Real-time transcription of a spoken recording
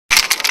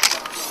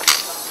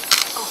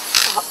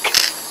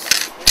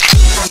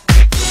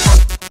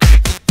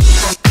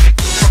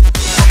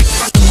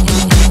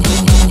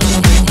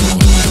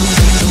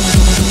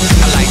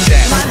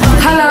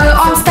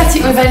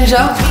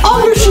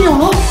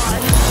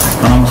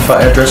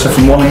fat hairdresser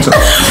from Wallington.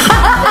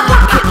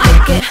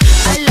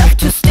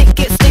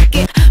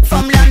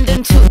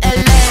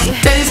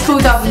 Dennis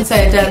called up and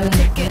said,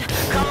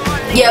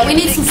 yeah, we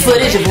need some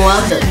footage of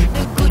London.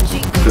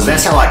 Because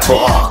that's how I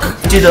talk.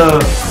 We did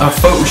a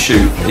photo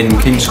shoot in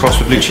King's Cross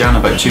with Luciana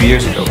about 2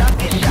 years ago.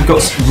 We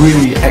got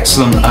really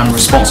excellent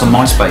response on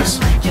MySpace,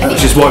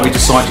 which is why we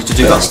decided to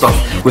do that stuff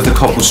with the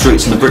cobbled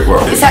streets and the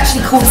brickwork. It's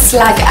actually called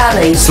Slag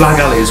Alley. Slag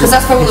Alley is because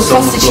that's where all the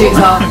prostitutes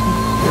are.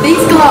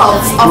 These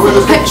gloves are from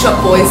the Pet Shop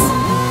Boys.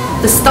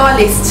 The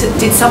stylist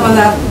did some of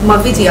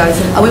my videos,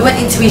 and we went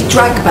into his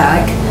drag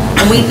bag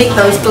and we nicked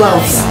those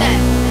gloves.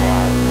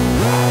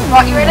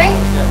 Right, you ready?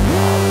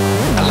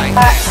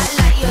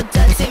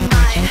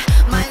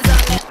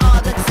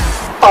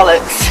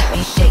 Bollocks.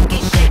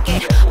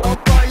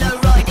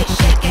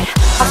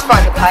 That's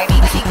phone the plane.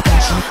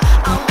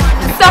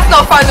 If that's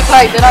not phone the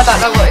plane, then I don't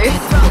know what is.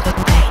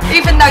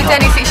 Even though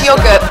Dennis eats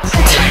yogurt.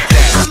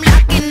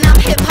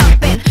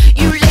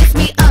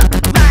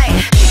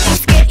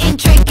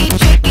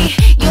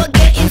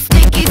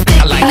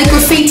 And the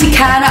graffiti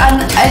can, and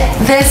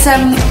there's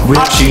We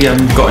actually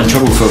got in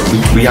trouble for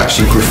we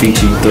actually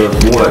graffitied the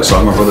wall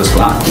outside my brother's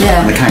flat. Yeah.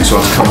 And the council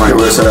had to come round.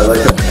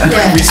 Yeah. And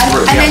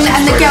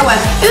the girl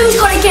went, who's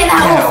got to get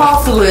that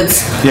off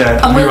afterwards? Yeah.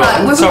 And we were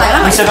like, we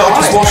said, oh,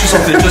 just wash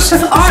yourself. Just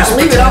alright,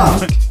 leave it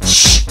on.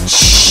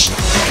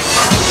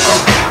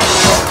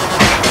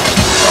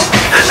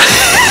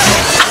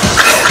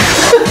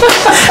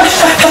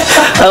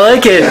 I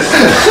like it.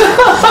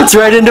 It's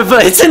right into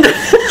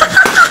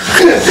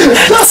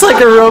it's like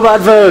a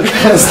robot Vogue.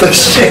 That's the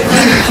shit.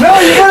 No,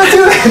 you gotta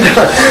do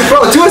it.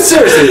 Bro, do it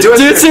seriously. Do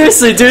it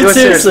seriously. Do it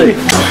seriously.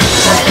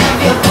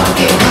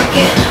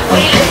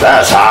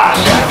 That's hot.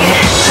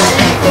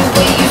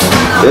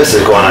 This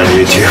is going on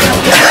YouTube.